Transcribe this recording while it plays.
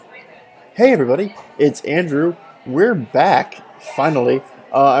Hey everybody, it's Andrew. We're back, finally.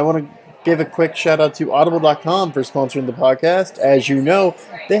 I want to give a quick shout out to Audible.com for sponsoring the podcast. As you know,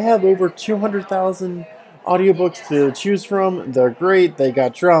 they have over 200,000 audiobooks to choose from. They're great. They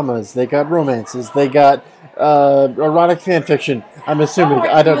got dramas, they got romances, they got erotic fan fiction. I'm assuming.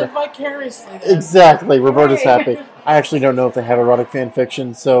 I don't know. Vicariously then. Exactly, Roberta's happy. I actually don't know if they have erotic fan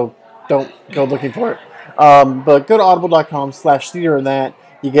fiction, so don't go looking for it. But go to audible.com/theater and that.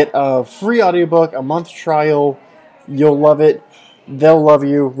 You get a free audiobook, a month trial. You'll love it. They'll love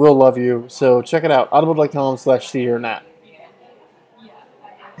you. We'll love you. So check it out. Audible.com/theater and that.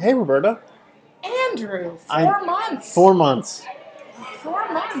 Hey, Roberta. Andrew, 4 months. 4 months.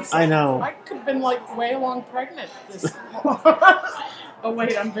 4 months. I know. I could have been way along pregnant this Oh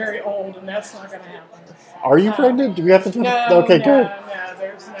wait, I'm very old and that's not going to happen. Are you pregnant? Do we have to talk? No, Okay, no, good. no,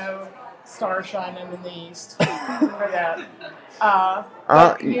 there's no star shining in the east for that.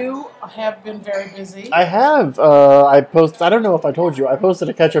 But you have been very busy. I have. I don't know if I told you. I posted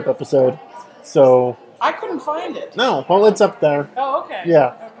a catch-up episode. So. I couldn't find it. No, well, it's up there. Oh, okay.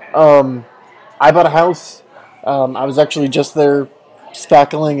 Yeah. Okay. I bought a house. I was actually just there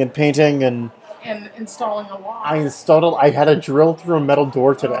spackling and painting and installing a wall. I had to drill through a metal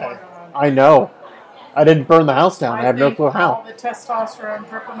door today. Oh my God. I know. I didn't burn the house down. I have no clue All how. the testosterone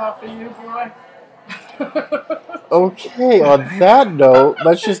dripping off of you, boy. Okay, on that note,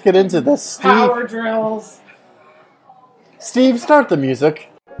 let's just get into this. Power drills. Steve, start the music.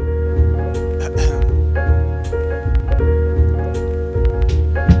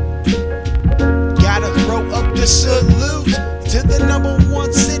 Gotta throw up the salute to the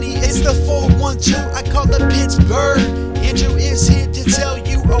 #1 city. It's the 412. I call it Pittsburgh. Andrew is here to tell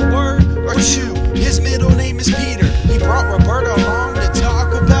you a word or two. His middle name is Peter. He brought Roberta along to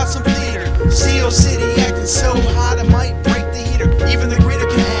talk about some theater. Steel City acting so hot it might break the heater. Even the greeter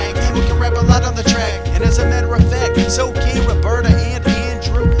can act, and we can rap a lot on the track. And as a matter of fact, so can Roberta and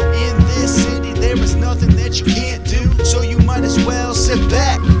Andrew. In this city, there is nothing that you can't do. So you might as well sit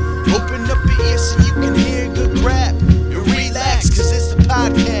back, open up your ears so you can hear good crap. And relax, cause it's the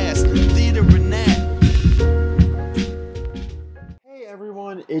podcast, Theater and That. Hey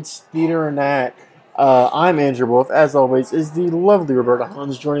everyone, it's Theater and That. I'm Andrew Wolf. As always, is the lovely Roberta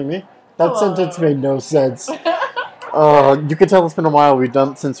Hans joining me. That Hello. sentence made no sense. You can tell it's been a while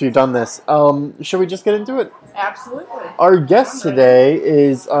since we've done this. Shall we just get into it? Absolutely. Our guest today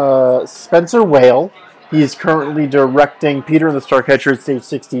is Spencer Whale. He's currently directing Peter and the Starcatcher at Stage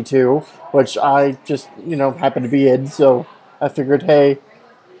 62, which I just, happen to be in, so I figured, hey,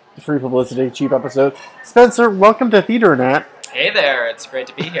 free publicity, cheap episode. Spencer, welcome to Theater and That. Hey there, it's great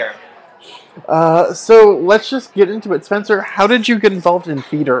to be here. So let's just get into it. Spencer, how did you get involved in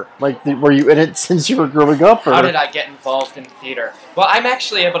theater? Were you in it since you were growing up? Or? How did I get involved in theater? Well, I'm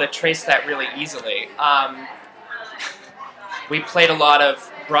actually able to trace that really easily. We played a lot of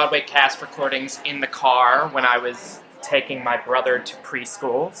Broadway cast recordings in the car when I was taking my brother to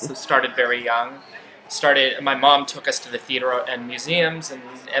preschool, so started very young. My mom took us to the theater and museums and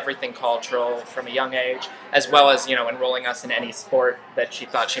everything cultural from a young age, as well as, enrolling us in any sport that she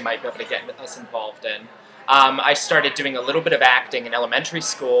thought she might be able to get us involved in. I started doing a little bit of acting in elementary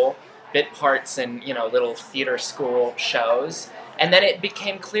school, bit parts in, little theater school shows, and then it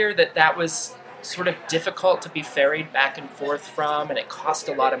became clear that was sort of difficult to be ferried back and forth from, and it cost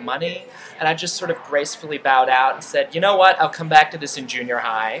a lot of money, and I just sort of gracefully bowed out and said, you know what, I'll come back to this in junior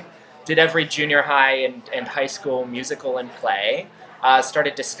high. Did every junior high and high school musical and play.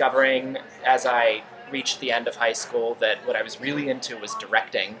 Started discovering as I reached the end of high school that what I was really into was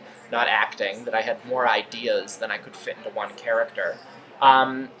directing, not acting, that I had more ideas than I could fit into one character.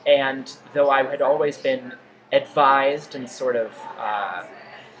 And though I had always been advised and sort of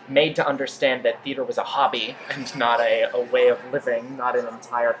made to understand that theater was a hobby and not a way of living, not an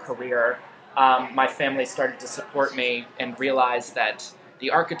entire career, my family started to support me and realized that the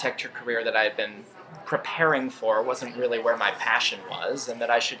architecture career that I had been preparing for wasn't really where my passion was, and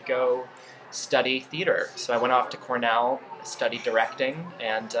that I should go study theater. So I went off to Cornell, studied directing,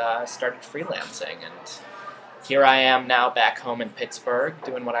 and started freelancing. And here I am now back home in Pittsburgh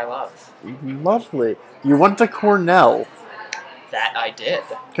doing what I love. Lovely. You went to Cornell. That I did.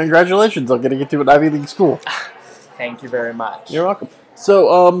 Congratulations on getting into an Ivy League school. Thank you very much. You're welcome.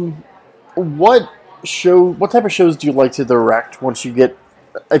 So, what type of shows do you like to direct once you get,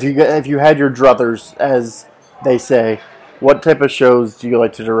 if you had your druthers, as they say, what type of shows do you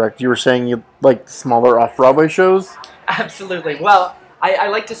like to direct? You were saying you like smaller off-Broadway shows? Absolutely. Well, I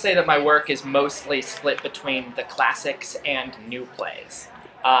like to say that my work is mostly split between the classics and new plays.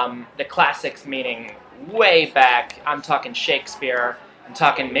 The classics meaning way back, I'm talking Shakespeare, I'm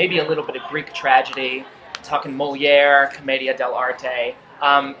talking maybe a little bit of Greek tragedy. I'm talking Moliere, Commedia dell'arte.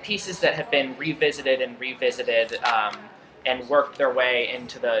 Pieces that have been revisited and worked their way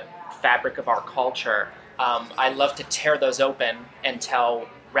into the fabric of our culture. I love to tear those open and tell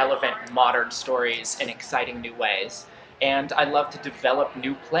relevant modern stories in exciting new ways. And I love to develop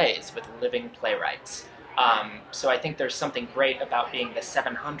new plays with living playwrights. So I think there's something great about being the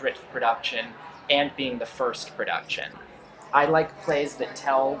 700th production and being the first production. I like plays that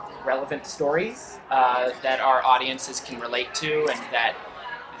tell relevant stories that our audiences can relate to and that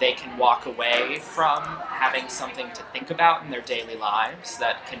they can walk away from having something to think about in their daily lives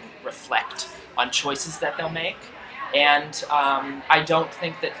that can reflect on choices that they'll make. And I don't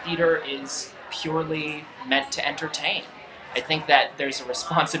think that theater is purely meant to entertain. I think that there's a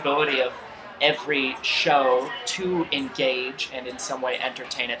responsibility of every show to engage and in some way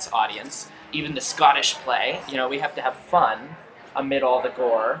entertain its audience. Even the Scottish play, we have to have fun amid all the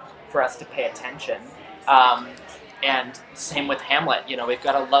gore for us to pay attention. And same with Hamlet, we've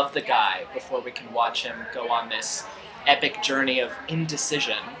got to love the guy before we can watch him go on this epic journey of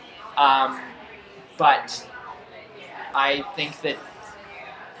indecision. But I think that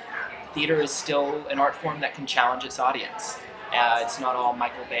theater is still an art form that can challenge its audience. It's not all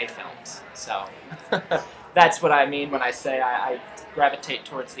Michael Bay films. So that's what I mean when I say I gravitate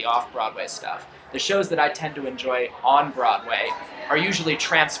towards the off-Broadway stuff. The shows that I tend to enjoy on Broadway are usually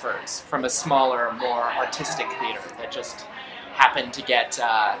transfers from a smaller, more artistic theater that just happened to get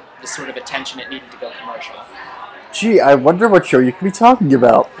the sort of attention it needed to go commercial. Gee, I wonder what show you could be talking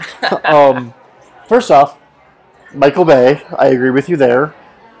about. First off, Michael Bay, I agree with you there.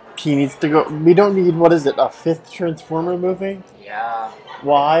 He needs to go. We don't need, what is it, a fifth Transformer movie? Yeah.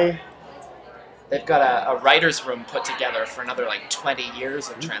 Why? They've got a writer's room put together for another 20 years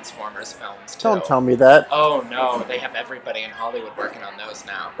of Transformers films, too. Don't tell me that. Oh, no. They have everybody in Hollywood working on those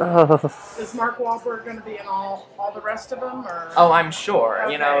now. Is Mark Wahlberg going to be in all the rest of them? Or? Oh, I'm sure.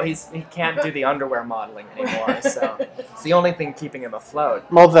 Okay. He can't do the underwear modeling anymore, so it's the only thing keeping him afloat.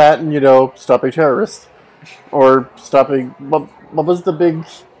 Well, that and, stopping terrorists. Or stopping... What was the big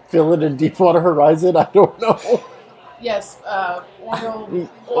villain in Deepwater Horizon? I don't know. Yes,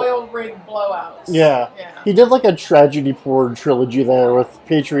 oil rig blowouts. Yeah. He did a tragedy porn trilogy there with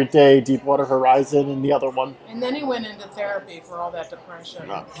Patriot Day, Deepwater Horizon, and the other one. And then he went into therapy for all that depression.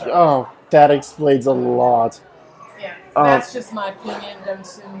 So. Oh, that explains a lot. Yeah, that's just my opinion. Don't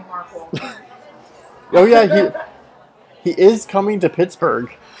sue me, Mark Wahlberg. Oh yeah, he is coming to Pittsburgh.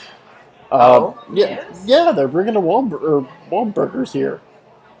 Yes? Yeah, they're bringing the Wahlburgers here.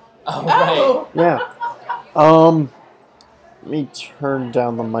 Oh, right. Yeah. Let me turn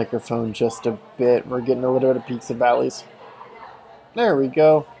down the microphone just a bit. We're getting a little bit of peaks and valleys. There we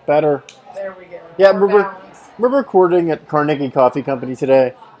go. Better. There we go. Yeah, we're recording at Carnegie Coffee Company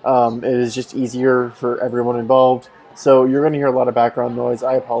today. It is just easier for everyone involved. So you're going to hear a lot of background noise.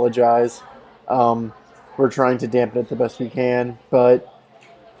 I apologize. We're trying to dampen it the best we can, but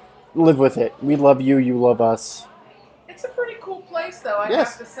live with it. We love you. You love us. It's a pretty cool place, though, I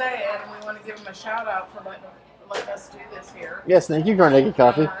have to say, and we want to give them a shout-out for letting us do this here. Yes, thank you, Carnegie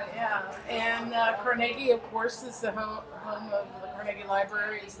Coffee. Yeah, and Carnegie, of course, is the home of the Carnegie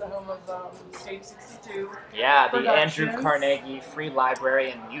Library, is the home of Stage 62. Yeah, the Andrew Carnegie Free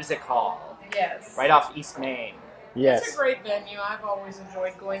Library and Music Hall. Yes. Right off East Main. Yes. It's a great venue. I've always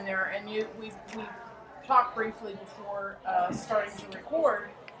enjoyed going there, and we talked briefly before starting to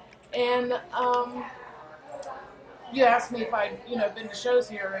record, and you asked me if I'd been to shows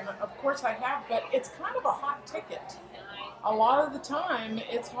here, and of course I have, but it's kind of a hot ticket. A lot of the time,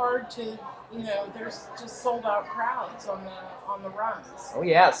 it's hard to, there's just sold out crowds on the runs. Oh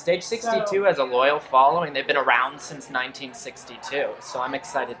yeah, Stage 62 has a loyal following. They've been around since 1962, so I'm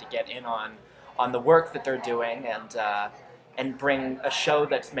excited to get in on the work that they're doing and bring a show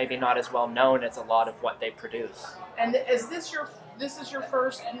that's maybe not as well known as a lot of what they produce. And is this your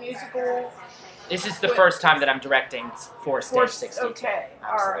first musical? This is the first time that I'm directing for Stage 62. Okay,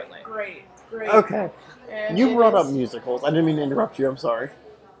 absolutely. All right, great. Okay. And you brought up musicals. I didn't mean to interrupt you. I'm sorry.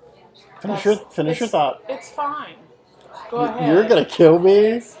 Finish your thought. It's fine. Go ahead. You're going to kill me?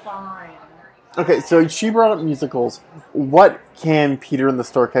 It's fine. Okay, so she brought up musicals. What can Peter and the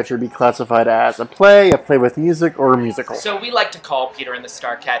Starcatcher be classified as? A play with music, or a musical? So we like to call Peter and the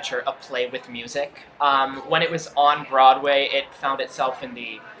Starcatcher a play with music. When it was on Broadway, it found itself in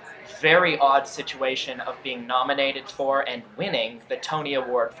the very odd situation of being nominated for and winning the Tony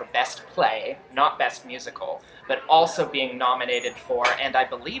Award for Best Play, not Best Musical, but also being nominated for, and I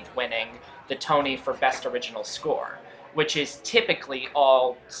believe winning, the Tony for Best Original Score. which is typically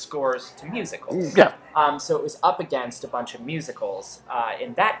all scores to musicals. Yeah. So it was up against a bunch of musicals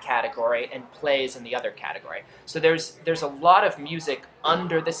in that category and plays in the other category. So there's a lot of music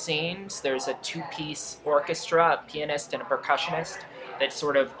under the scenes. There's a two-piece orchestra, a pianist and a percussionist, that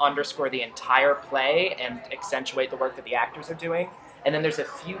sort of underscore the entire play and accentuate the work that the actors are doing. And then there's a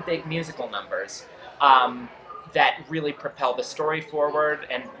few big musical numbers that really propel the story forward,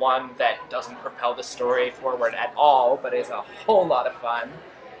 and one that doesn't propel the story forward at all, but is a whole lot of fun.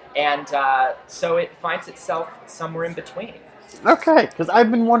 And so it finds itself somewhere in between. Okay, because I've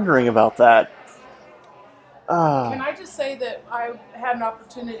been wondering about that. Can I just say that I had an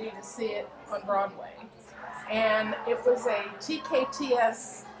opportunity to see it on Broadway, and it was a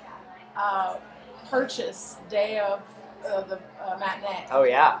TKTS purchase day of the matinee. Oh,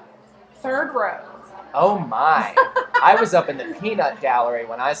 yeah. Third row. Oh, my. I was up in the Peanut Gallery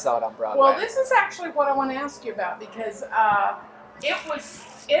when I saw it on Broadway. Well, this is actually what I want to ask you about, because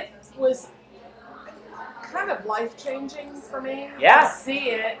it was kind of life-changing for me Yeah. to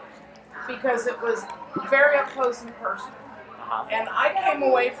see it, because it was very up close and personal. Uh-huh. And I came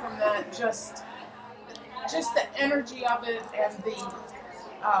away from that just the energy of it, and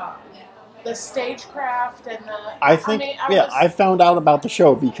the stagecraft, and I found out about the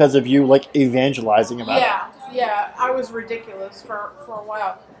show because of you, like, evangelizing about it. Yeah, I was ridiculous for a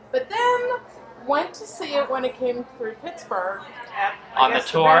while. But then went to see it when it came through Pittsburgh On the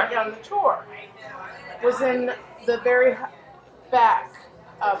tour? On the tour. Was in the very back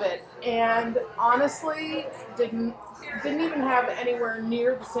of it, and honestly didn't even have anywhere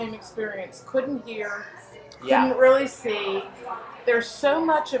near the same experience. Couldn't hear, couldn't really see. There's so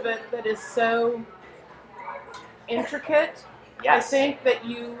much of it that is so intricate. Yes. I think that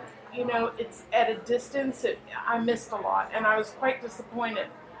you know, it's at a distance. I missed a lot, and I was quite disappointed.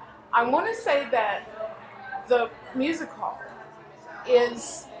 I want to say that the music hall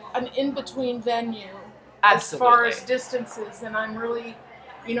is an in-between venue as far as distances, and I'm really,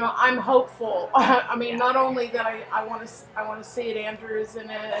 I'm hopeful. I mean, not only that I want to see it. Andrew is in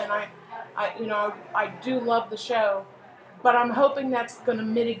it, and I do love the show, but I'm hoping that's going to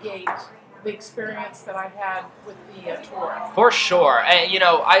mitigate the experience that I had with the tour. For sure. And,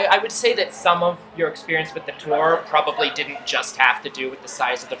 I would say that some of your experience with the tour probably didn't just have to do with the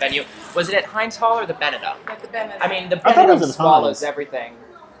size of the venue. Was it at Heinz Hall or the Benedum? At the Benedum. I mean, the I thought it was Benedum at swallows Heinz. everything.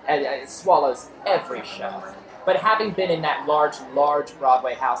 And it swallows every show. But having been in that large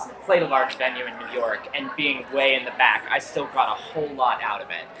Broadway house and played a large venue in New York and being way in the back, I still got a whole lot out of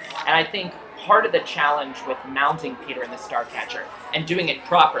it. And I think part of the challenge with mounting Peter and the Starcatcher and doing it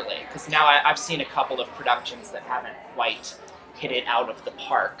properly, because now I've seen a couple of productions that haven't quite hit it out of the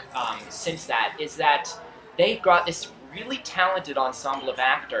park since that, is that they got this really talented ensemble of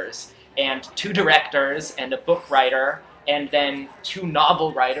actors and 2 directors and a book writer and then 2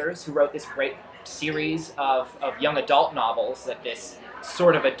 novel writers who wrote this great series of young adult novels that this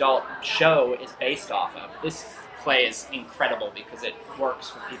sort of adult show is based off of. This play is incredible because it works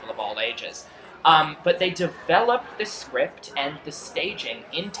for people of all ages. But they developed the script and the staging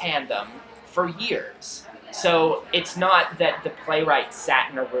in tandem for years. So it's not that the playwright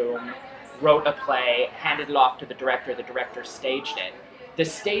sat in a room, wrote a play, handed it off to the director staged it. The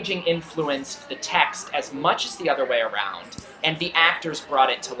staging influenced the text as much as the other way around, and the actors brought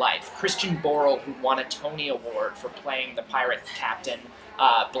it to life. Christian Borle, who won a Tony Award for playing the pirate captain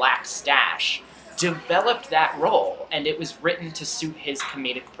Black Stash, developed that role, and it was written to suit his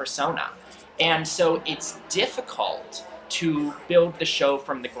comedic persona. And so it's difficult to build the show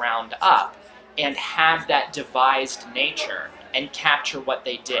from the ground up and have that devised nature and capture what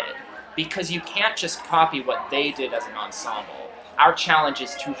they did, because you can't just copy what they did as an ensemble. Our challenge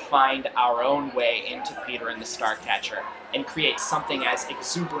is to find our own way into Peter and the Starcatcher and create something as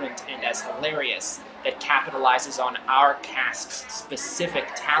exuberant and as hilarious that capitalizes on our cast's specific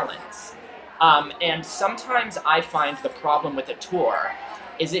talents. And sometimes I find the problem with a tour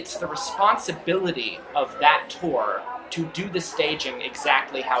is it's the responsibility of that tour to do the staging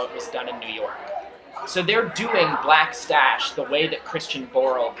exactly how it was done in New York. So they're doing Black Stash the way that Christian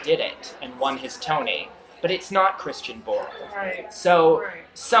Borle did it and won his Tony, but it's not Christian Borle. Right. So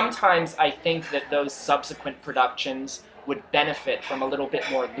sometimes I think that those subsequent productions would benefit from a little bit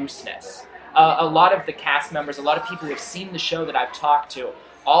more looseness. A lot of the cast members, a lot of people who have seen the show that I've talked to,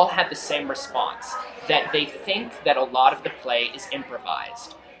 all had the same response, that they think that a lot of the play is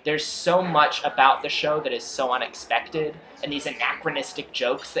improvised. There's so much about the show that is so unexpected, and these anachronistic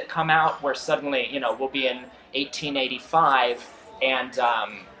jokes that come out where suddenly, we'll be in 1885 and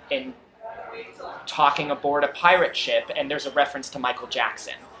talking aboard a pirate ship, and there's a reference to Michael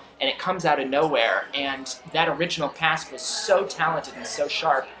Jackson. and it comes out of nowhere. And that original cast was so talented and so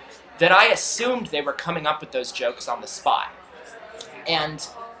sharp that I assumed they were coming up with those jokes on the spot. And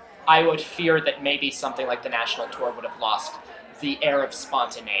I would fear that maybe something like the national tour would have lost the air of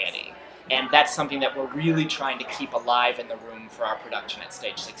spontaneity. And that's something that we're really trying to keep alive in the room for our production at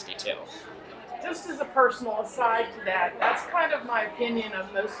Stage 62. Just as a personal aside to that, that's kind of my opinion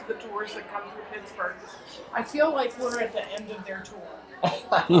of most of the tours that come through Pittsburgh. I feel like we're at the end of their tour.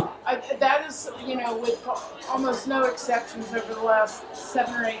 That is, with almost no exceptions over the last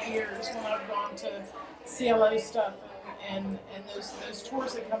 7 or 8 years when I've gone to CLO stuff and those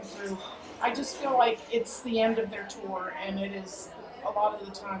tours that come through, I just feel like it's the end of their tour, and it is a lot of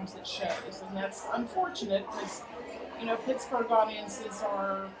the times it shows, and that's unfortunate because, Pittsburgh audiences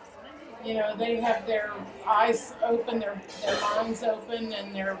are, they have their eyes open, their minds open,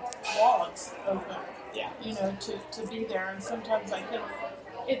 and their wallets open. Yeah. To be there, and sometimes I think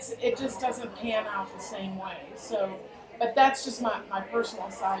it just doesn't pan out the same way. So, but that's just my personal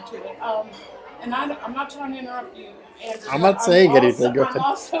side to it. And I'm not trying to interrupt you, Andrew. I'm not saying anything. Go ahead. I'm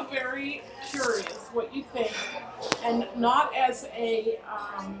also very curious what you think, and not as a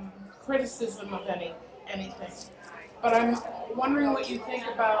criticism of anything, but I'm wondering what you think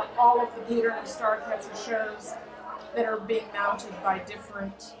about all of the Peter and the Starcatcher shows that are being mounted by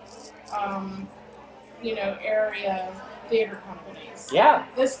different, area theater companies. Yeah.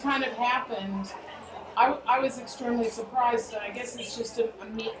 This kind of happened. I was extremely surprised, and I guess it's just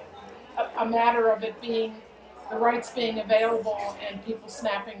a matter of it being, the rights being available and people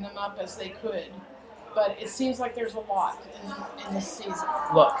snapping them up as they could. But it seems like there's a lot in this season.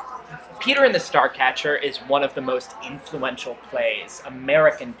 Look, Peter and the Starcatcher is one of the most influential plays,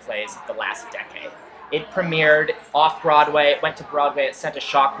 American plays of the last decade. It premiered off-Broadway, it went to Broadway, it sent a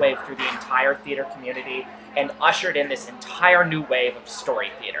shockwave through the entire theater community and ushered in this entire new wave of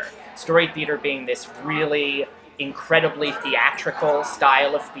story theater. Story theater being this really incredibly theatrical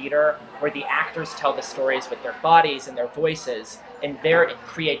style of theater where the actors tell the stories with their bodies and their voices and their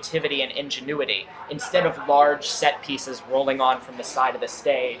creativity and ingenuity. Instead of large set pieces rolling on from the side of the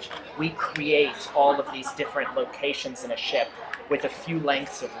stage, we create all of these different locations in a ship with a few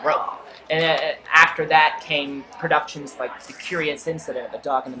lengths of rope. And after that came productions like The Curious Incident, The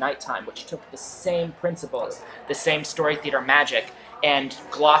Dog in the Nighttime, which took the same principles, the same story theater magic, and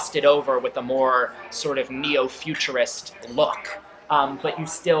glossed it over with a more sort of neo-futurist look. But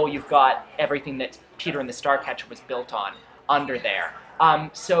you've got everything that Peter and the Starcatcher was built on under there.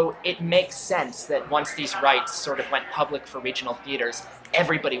 So it makes sense that once these rights sort of went public for regional theaters,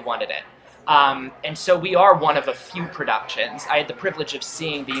 everybody wanted it. And so we are one of a few productions. I had the privilege of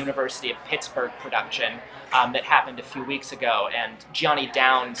seeing the University of Pittsburgh production that happened a few weeks ago, and Gianni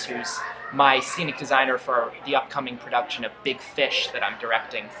Downs, who's my scenic designer for the upcoming production of Big Fish that I'm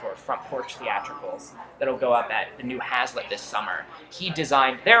directing for Front Porch Theatricals that'll go up at the New Hazlitt this summer. He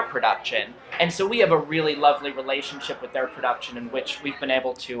designed their production, and so we have a really lovely relationship with their production in which we've been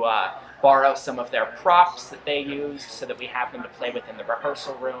able to borrow some of their props that they used so that we have them to play with in the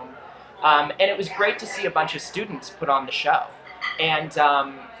rehearsal room. And it was great to see a bunch of students put on the show. And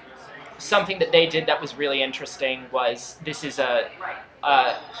something that they did that was really interesting was the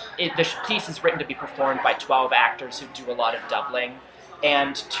piece is written to be performed by 12 actors who do a lot of doubling.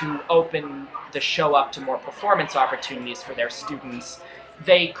 And to open the show up to more performance opportunities for their students,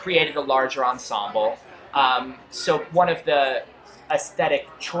 they created a larger ensemble. So one of the aesthetic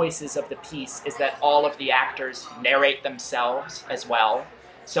choices of the piece is that all of the actors narrate themselves as well.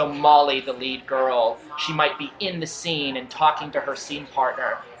 So Molly, the lead girl, she might be in the scene and talking to her scene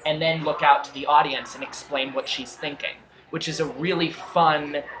partner and then look out to the audience and explain what she's thinking, which is a really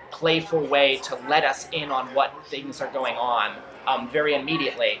fun, playful way to let us in on what things are going on very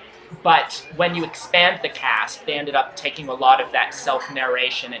immediately. But when you expand the cast, they ended up taking a lot of that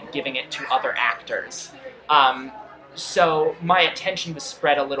self-narration and giving it to other actors. So my attention was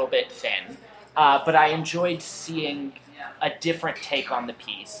spread a little bit thin, but I enjoyed seeing a different take on the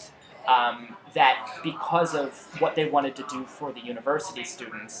piece, that because of what they wanted to do for the university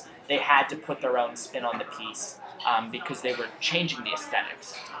students, they had to put their own spin on the piece because they were changing the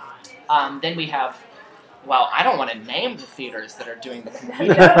aesthetics. Then we have, well, I don't want to name the theaters that are doing the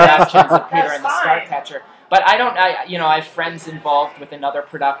competing productions of Peter and the Starcatcher, but I have friends involved with another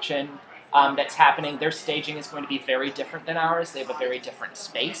production that's happening. Their staging is going to be very different than ours. They have a very different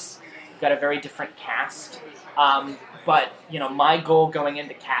space. We've got a very different cast. But, my goal going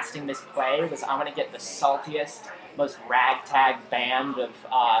into casting this play was I want to get the saltiest, most ragtag band of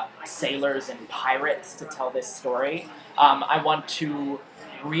sailors and pirates to tell this story. I want to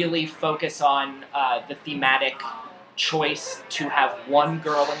really focus on the thematic choice to have one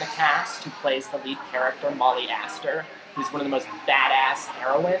girl in the cast who plays the lead character, Molly Astor, who's one of the most badass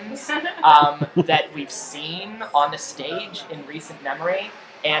heroines that we've seen on the stage in recent memory,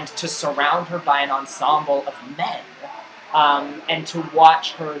 and to surround her by an ensemble of men, and to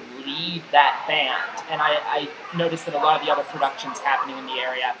watch her lead that band. And I noticed that a lot of the other productions happening in the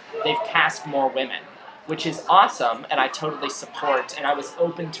area, they've cast more women, which is awesome, and I totally support, and I was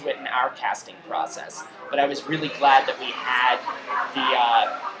open to it in our casting process. But I was really glad that we had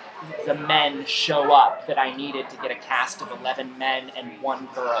the men show up that I needed to get a cast of 11 men and one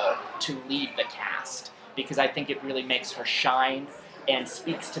girl to lead the cast, because I think it really makes her shine and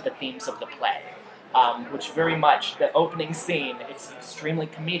speaks to the themes of the play, which very much, the opening scene, it's extremely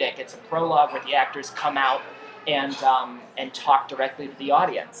comedic. It's a prologue where the actors come out and talk directly to the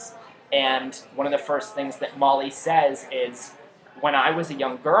audience. And one of the first things that Molly says is, when I was a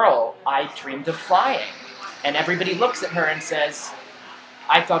young girl, I dreamed of flying. And everybody looks at her and says,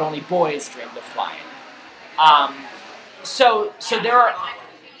 I thought only boys dreamed of flying. So there are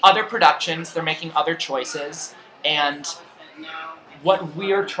other productions, they're making other choices, and what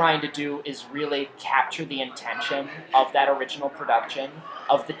we're trying to do is really capture the intention of that original production,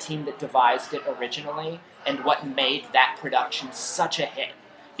 of the team that devised it originally, and what made that production such a hit.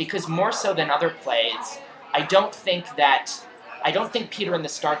 Because more so than other plays, I don't think Peter and the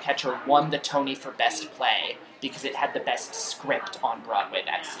Starcatcher won the Tony for Best Play because it had the best script on Broadway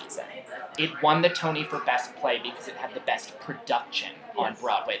that season. It won the Tony for Best Play because it had the best production on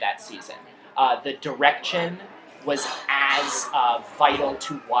Broadway that season. The direction was as vital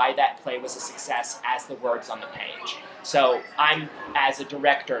to why that play was a success as the words on the page. So I'm, as a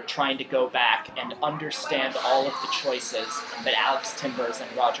director, trying to go back and understand all of the choices that Alex Timbers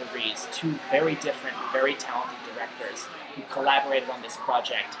and Roger Rees, two very different, very talented directors who collaborated on this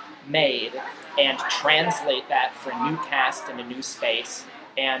project, made, and translate that for a new cast and a new space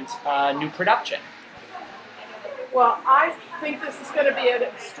and new production. Well, I think this is going to be an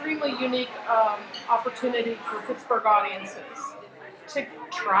extremely unique opportunity for Pittsburgh audiences to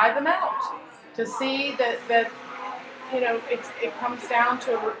try them out, to see that it comes down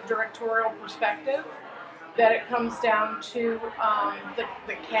to a directorial perspective, that it comes down to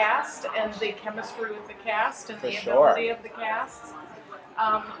the cast and the chemistry with the cast and the ability of the cast.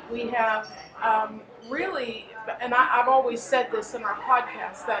 We have really, and I've always said this in our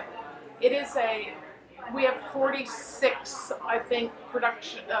podcast, that we have 46, I think,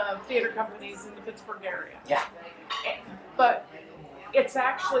 production theater companies in the Pittsburgh area. Yeah. But it's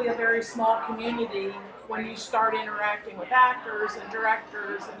actually a very small community when you start interacting with actors and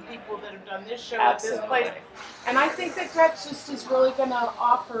directors and people that have done this show at this place. And I think that just is really going to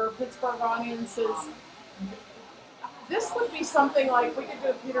offer Pittsburgh audiences. This would be something like we could do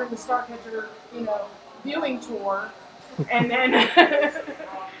a Peter and the Starcatcher, viewing tour, and then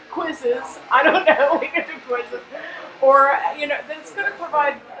quizzes. I don't know. We could do quizzes, or that's going to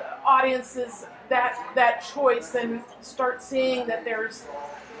provide audiences that choice and start seeing that there's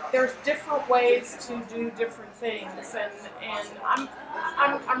different ways to do different things, and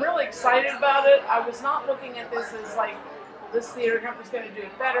I'm really excited about it. I was not looking at this as like this theater company's going to do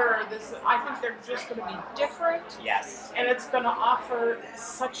it better, or this. I think they're just going to be different. Yes. And it's going to offer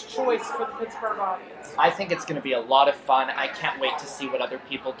such choice for the Pittsburgh audience. I think it's going to be a lot of fun. I can't wait to see what other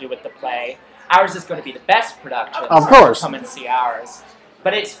people do with the play. Ours is going to be the best production. Of course. Come and see ours.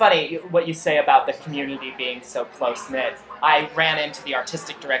 But it's funny what you say about the community being so close-knit. I ran into the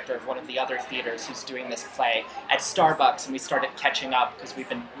artistic director of one of the other theaters who's doing this play at Starbucks, and we started catching up because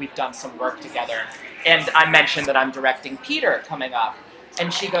we've done some work together. And I mentioned that I'm directing Peter coming up,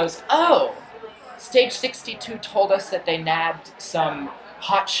 and she goes, "Oh, Stage 62 told us that they nabbed some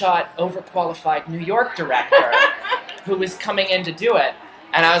hotshot, overqualified New York director who was coming in to do it."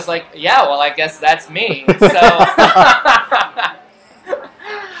 And I was like, "Yeah, well, I guess that's me."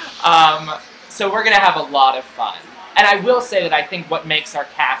 So we're going to have a lot of fun. And I will say that I think what makes our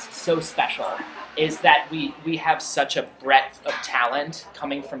cast so special is that we have such a breadth of talent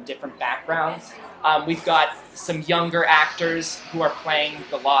coming from different backgrounds. We've got some younger actors who are playing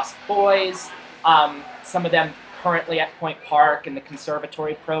the Lost Boys, some of them currently at Point Park in the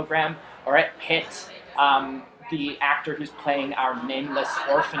conservatory program, or at Pitt. The actor who's playing our nameless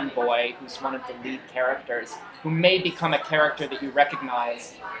orphan boy, who's one of the lead characters, who may become a character that you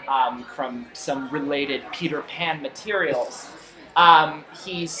recognize from some related Peter Pan materials.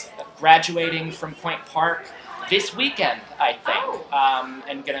 He's graduating from Point Park this weekend, I think,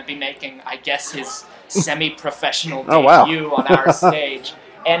 and going to be making, I guess, his semi-professional debut on our stage.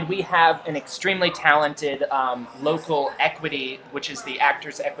 And we have an extremely talented local equity, which is the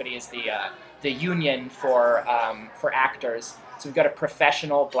Actors Equity, is the union for actors. So we've got a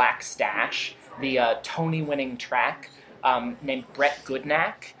professional Black Stash, the Tony-winning track named Brett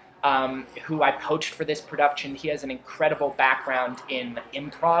Goodnack, who I poached for this production. He has an incredible background in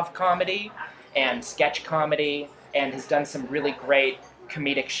improv comedy and sketch comedy, and has done some really great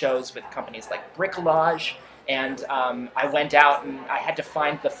comedic shows with companies like Bricolage. And I went out and I had to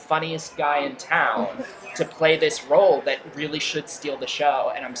find the funniest guy in town to play this role that really should steal the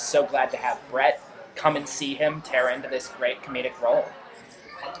show. And I'm so glad to have Brett come and see him tear into this great comedic role.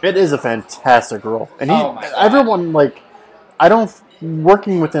 It is a fantastic role. And Oh my God. everyone, like,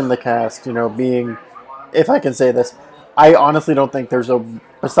 working within the cast, being, if I can say this, I honestly don't think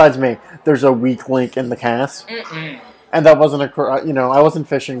besides me, there's a weak link in the cast. Mm-mm. And that wasn't I wasn't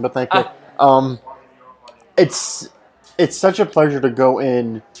fishing, but thank you. It's such a pleasure to go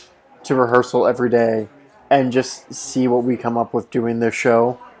in to rehearsal every day and just see what we come up with doing this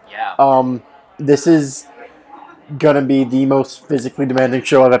show. Yeah. This is gonna be the most physically demanding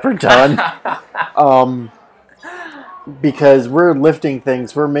show I've ever done. Because we're lifting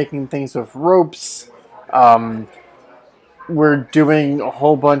things, we're making things with ropes. We're doing a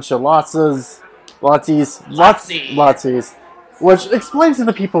whole bunch of Latsies, which explains to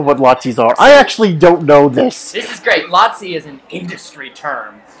the people what Latsies are. I actually don't know this. This is great. Lazzi is an industry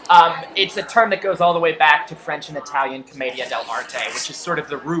term. It's a term that goes all the way back to French and Italian commedia dell'arte, which is sort of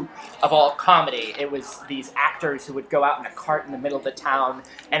the root of all comedy. It was these actors who would go out in a cart in the middle of the town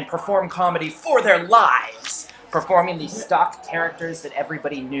and perform comedy for their lives, performing these stock characters that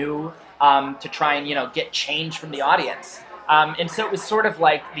everybody knew to try and, get change from the audience. And so it was sort of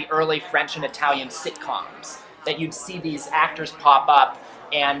like the early French and Italian sitcoms, that you'd see these actors pop up,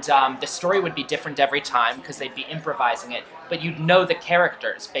 and the story would be different every time because they'd be improvising it, but you'd know the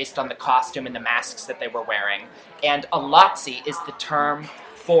characters based on the costume and the masks that they were wearing. And a Lazzi is the term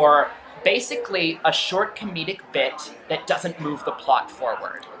for basically a short comedic bit that doesn't move the plot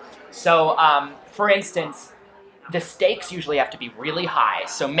forward. So, for instance, the stakes usually have to be really high,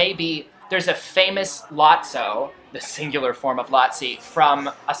 so maybe there's a famous Lotso, the singular form of Lazzi, from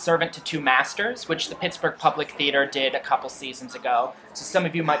A Servant to Two Masters, which the Pittsburgh Public Theater did a couple seasons ago. So some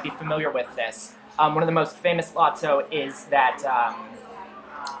of you might be familiar with this. One of the most famous Lotso is that,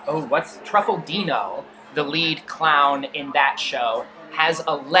 Truffaldino, the lead clown in that show, has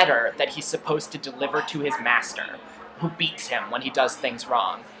a letter that he's supposed to deliver to his master, who beats him when he does things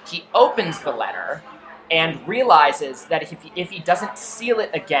wrong. He opens the letter and realizes that if he doesn't seal it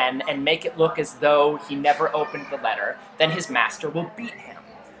again and make it look as though he never opened the letter, then his master will beat him.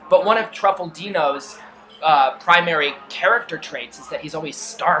 But one of Truffaldino's primary character traits is that he's always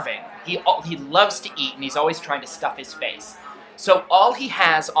starving. He loves to eat, and he's always trying to stuff his face. So all he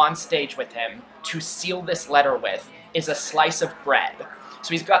has on stage with him to seal this letter with is a slice of bread. So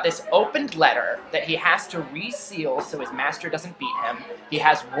he's got this opened letter that he has to reseal so his master doesn't beat him. He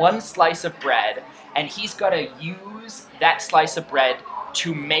has one slice of bread, and he's got to use that slice of bread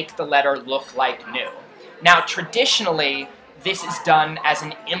to make the letter look like new. Now, traditionally, this is done as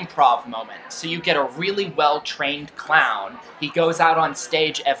an improv moment. So you get a really well-trained clown. He goes out on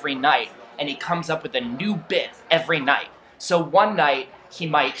stage every night, and he comes up with a new bit every night. So one night, he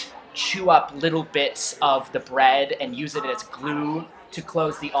might chew up little bits of the bread and use it as glue to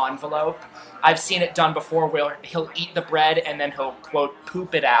close the envelope. I've seen it done before where he'll eat the bread and then he'll, quote,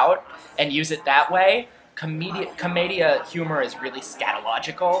 poop it out and use it that way. Commedia humor is really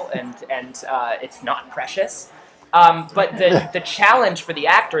scatological and it's not precious. But the challenge for the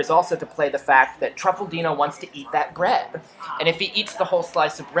actor is also to play the fact that Truffaldino wants to eat that bread. And if he eats the whole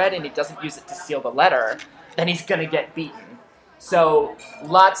slice of bread and he doesn't use it to seal the letter, then he's going to get beaten. So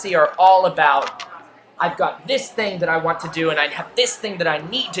Lazzi are all about, I've got this thing that I want to do, and I have this thing that I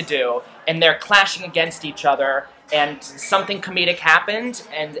need to do, and they're clashing against each other, and something comedic happened,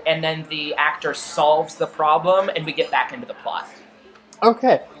 and then the actor solves the problem, and we get back into the plot.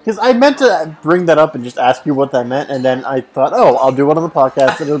 Okay, because I meant to bring that up and just ask you what that meant, and then I thought, I'll do one on the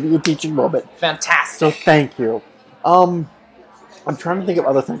podcast, and it'll be a teaching moment. Fantastic. So thank you. I'm trying to think of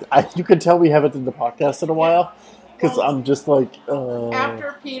other things. You can tell we haven't done the podcast in a while. Because I'm just like...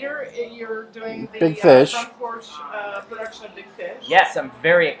 After Peter, you're doing the Big Fish. Front Porch production of Big Fish. Yes, I'm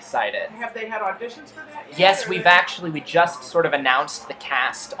very excited. Have they had auditions for that yet? Yes, we just sort of announced the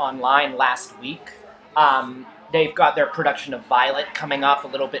cast online last week. They've got their production of Violet coming up a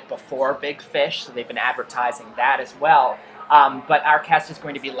little bit before Big Fish, so they've been advertising that as well. But our cast is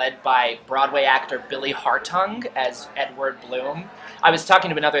going to be led by Broadway actor Billy Hartung as Edward Bloom. I was talking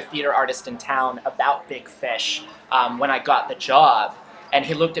to another theater artist in town about Big Fish when I got the job, And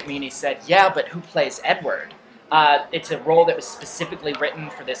he looked at me and he said, "Yeah, but who plays Edward?" It's a role that was specifically written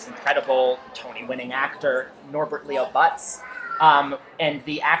for this incredible Tony-winning actor, Norbert Leo Butz. And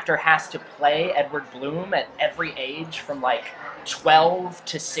the actor has to play Edward Bloom at every age from like 12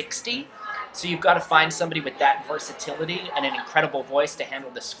 to 60. So you've got to find somebody with that versatility and an incredible voice to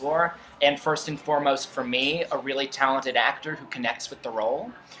handle the score. And first and foremost, for me, a really talented actor who connects with the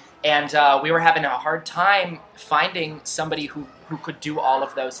role. And we were having a hard time finding somebody who could do all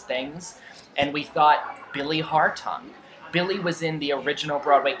of those things. And we thought Billy Hartung. Billy was in the original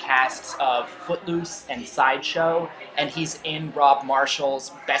Broadway casts of Footloose and Sideshow, and he's in Rob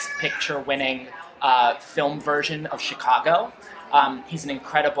Marshall's Best Picture winning film version of Chicago. He's an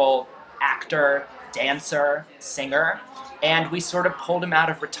incredible actor, dancer, singer, and we sort of pulled him out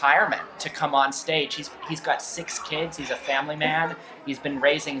of retirement to come on stage. He's got 6 kids, he's a family man, he's been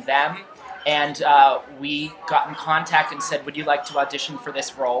raising them, and we got in contact and said, "Would you like to audition for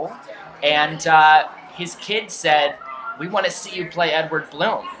this role?" And his kids said, "We want to see you play Edward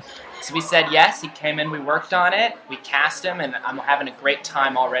Bloom." So we said yes, he came in, we worked on it, we cast him, and I'm having a great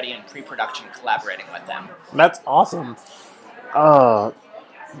time already in pre-production collaborating with them. That's awesome.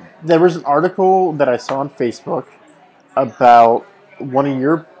 There was an article that I saw on Facebook about one of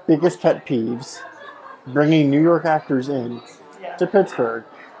your biggest pet peeves, bringing New York actors in to Pittsburgh.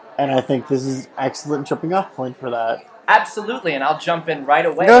 And I think this is excellent jumping off point for that. Absolutely, and I'll jump in right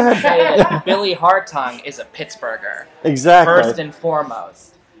away Go and ahead. say that Billy Hartung is a Pittsburgher. Exactly. First and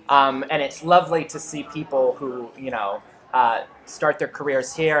foremost. And it's lovely to see people who, start their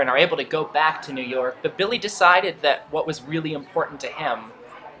careers here and are able to go back to New York. But Billy decided that what was really important to him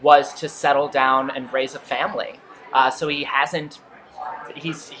was to settle down and raise a family. So he's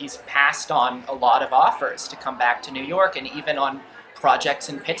passed on a lot of offers to come back to New York and even on projects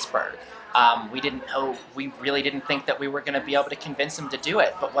in Pittsburgh. We really didn't think that we were going to be able to convince him to do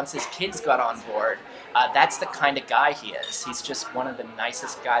it. But once his kids got on board, that's the kind of guy he is. He's just one of the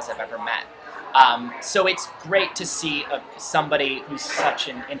nicest guys I've ever met. So it's great to see somebody who's such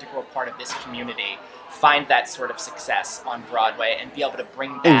an integral part of this community find that sort of success on Broadway and be able to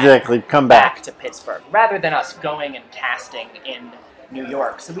bring that come back to Pittsburgh, rather than us going and casting in New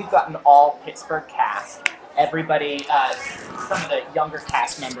York. So we've got an all-Pittsburgh cast. Everybody, some of the younger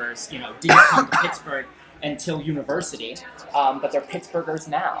cast members, didn't come to Pittsburgh until university, but they're Pittsburghers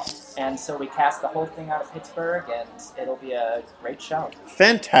now. And so we cast the whole thing out of Pittsburgh, and it'll be a great show.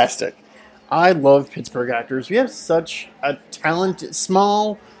 Fantastic. I love Pittsburgh actors. We have such a talented,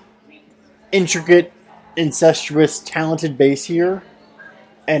 small, intricate, incestuous, talented base here,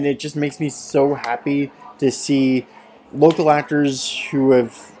 and it just makes me so happy to see local actors who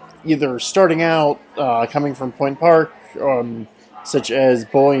have either starting out, coming from Point Park, such as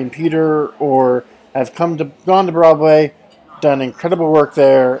Boy and Peter, or have gone to Broadway, done incredible work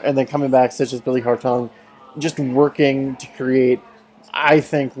there, and then coming back, such as Billy Hartung, just working to create, I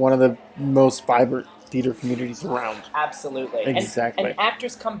think, one of the most vibrant theater communities around. Absolutely. Exactly. And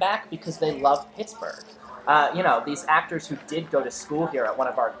actors come back because they love Pittsburgh. These actors who did go to school here at one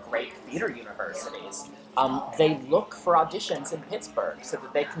of our great theater universities, they look for auditions in Pittsburgh so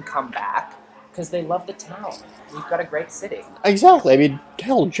that they can come back because they love the town. We've got a great city. Exactly. I mean,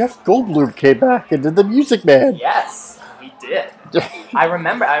 hell, Jeff Goldblum came back and did The Music Man. Yes, we did. I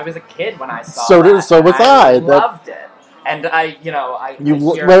remember I was a kid when I saw So was I. I loved it. And I hear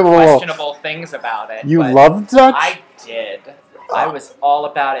wait. questionable things about it. You but loved that? I did. I was all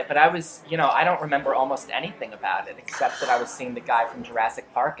about it, but I was, I don't remember almost anything about it except that I was seeing the guy from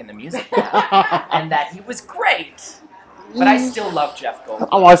Jurassic Park in The Music Man, and that he was great. But I still love Jeff Goldblum.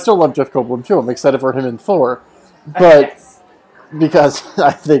 Oh, I still love Jeff Goldblum too. I'm excited for him in Thor, but Yes. because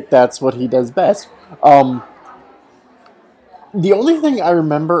I think that's what he does best. The only thing I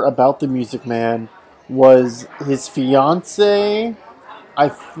remember about The Music Man was his fiance. I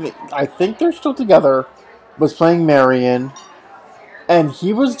think they're still together. Was playing Marion. And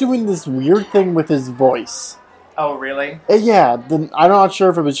he was doing this weird thing with his voice. Oh, really? Yeah, I'm not sure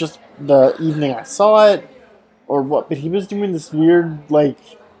if it was just the evening I saw it or what, but he was doing this weird,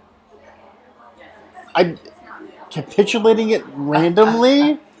 capitulating it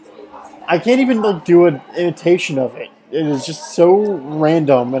randomly. I can't even do an imitation of it. It is just so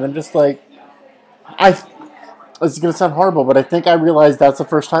random, and I'm just like, this is gonna sound horrible, but I think I realized that's the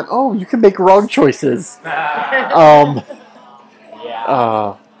first time. Oh, you can make wrong choices.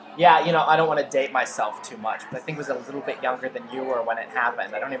 Yeah, I don't want to date myself too much, but I think I was a little bit younger than you were when it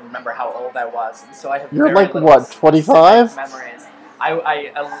happened. I don't even remember how old I was, and so I have You're very like, little what, 25? memories.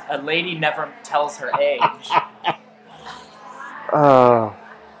 A lady never tells her age. Oh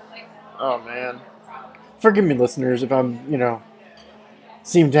man. Forgive me, listeners, if I'm,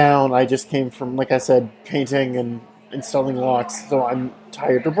 seem down. I just came from, like I said, painting and installing locks, so I'm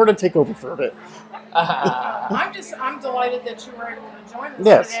tired. Roberta, take over for a bit. I'm delighted that you were able to join us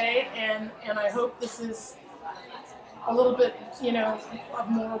Yes. today, and I hope this is a little bit, of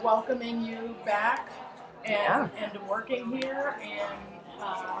more welcoming you back and to working here, and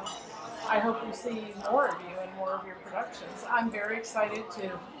I hope we see more of you and more of your productions. I'm very excited to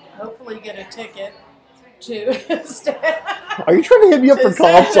hopefully get a ticket to Are you trying to hit me up for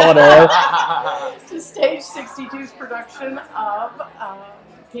comps on air? to Stage 62's production of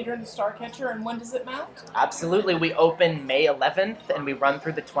Peter and the Starcatcher, and when does it mount? Absolutely. We open May 11th, and we run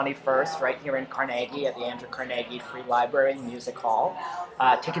through the 21st right here in Carnegie at the Andrew Carnegie Free Library and Music Hall.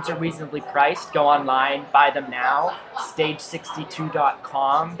 Tickets are reasonably priced. Go online, buy them now.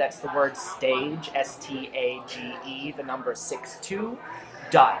 Stage62.com. That's the word stage, S-T-A-G-E, the number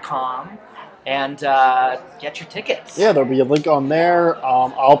 62.com. And get your tickets. Yeah, there'll be a link on there.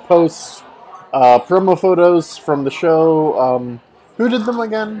 I'll post promo photos from the show. Who did them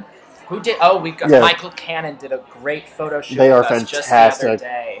again? Who did? Oh, we got Michael Cannon did a great photo shoot. They are with us fantastic. Just the other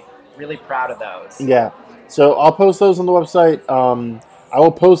day. Really proud of those. Yeah. So I'll post those on the website. I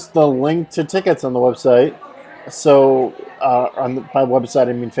will post the link to tickets on the website. So by website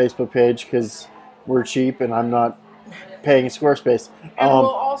I mean Facebook page, because we're cheap and I'm not paying Squarespace. And we'll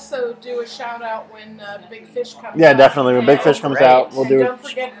also do a shout out when Big Fish comes out. Yeah, definitely. When Big Fish comes out, we'll and do it. don't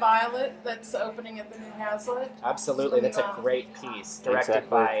forget Violet, that's opening at the New Hazlitt. Absolutely, that's a great piece, directed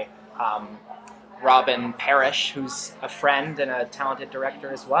Exactly. by Robin Parrish, who's a friend and a talented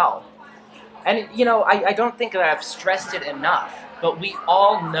director as well. And, I don't think that I've stressed it enough, but we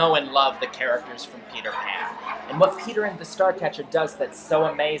all know and love the characters from Peter Pan. And what Peter and the Starcatcher does that's so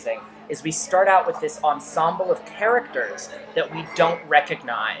amazing is we start out with this ensemble of characters that we don't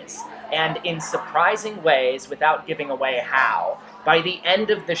recognize. And in surprising ways, without giving away how, by the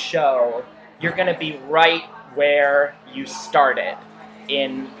end of the show, you're going to be right where you started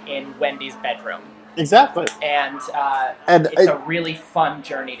in Wendy's bedroom. Exactly. And it's a really fun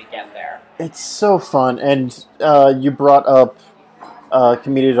journey to get there. It's so fun. And you brought up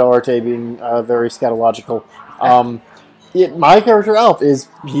Commedia dell'arte being very scatological. My character, Alf,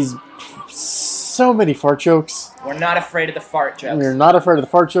 he's so many fart jokes. We're not afraid of the fart jokes. We're not afraid of the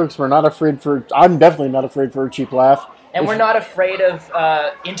fart jokes. I'm definitely not afraid for a cheap laugh. And we're not afraid of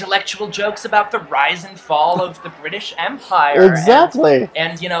intellectual jokes about the rise and fall of the British Empire. Exactly.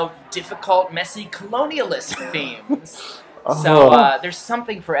 And difficult, messy colonialist themes. So there's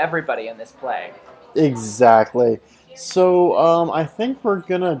something for everybody in this play. Exactly. So I think we're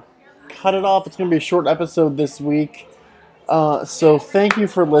going to cut it off. It's going to be a short episode this week. So thank you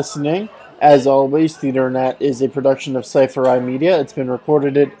for listening. As always, TheaterNet is a production of Cypher Eye Media. It's been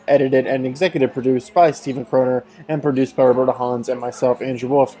recorded, edited, and executive produced by Stephen Kroner and produced by Roberta Hans and myself, Andrew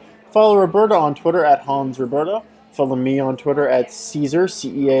Wolf. Follow Roberta on Twitter at HansRoberta. Follow me on Twitter at Caesar,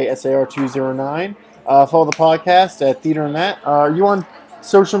 CEASAR209. Follow the podcast at TheaterNet. Are you on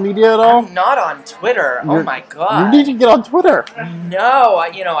social media at all? I'm not on Twitter. Oh my god. You need to get on Twitter. No,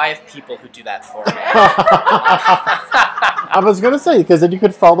 I have people who do that for me. I was going to say, because then you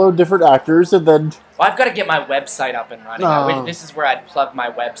could follow different actors and then... Well, I've got to get my website up and running. Oh. This is where I'd plug my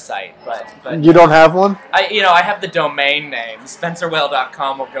website, but You don't have one? I have the domain name.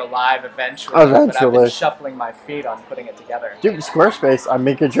 SpencerWhale.com will go live eventually. But I've been shuffling my feet on putting it together. Dude, Squarespace, I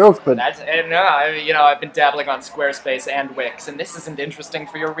make a joke, but... I've been dabbling on Squarespace and Wix, and this isn't interesting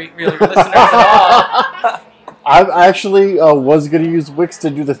for your listeners at all. I actually was going to use Wix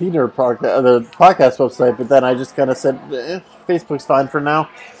to do the the podcast website, but then I just kind of said, Facebook's fine for now.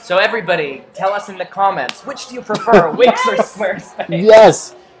 So everybody, tell us in the comments, which do you prefer, Wix or Squarespace?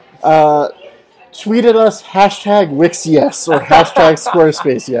 Yes! Tweet at us, #WixYes, or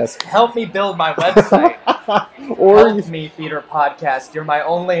 #SquareSpaceYes. Help me build my website. Or Help me, Theater Podcast. You're my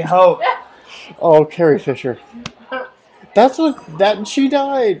only hope. Oh, Carrie Fisher. She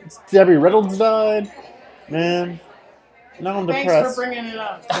died. Debbie Reynolds died. Man, now I'm depressed. Thanks for bringing it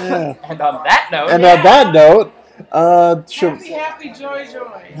up. Yeah. And on that note... And on that note, happy, joy.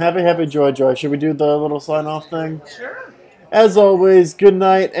 Happy, joy. Should we do the little sign-off thing? Sure. As always, good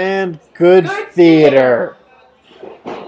night and good theater.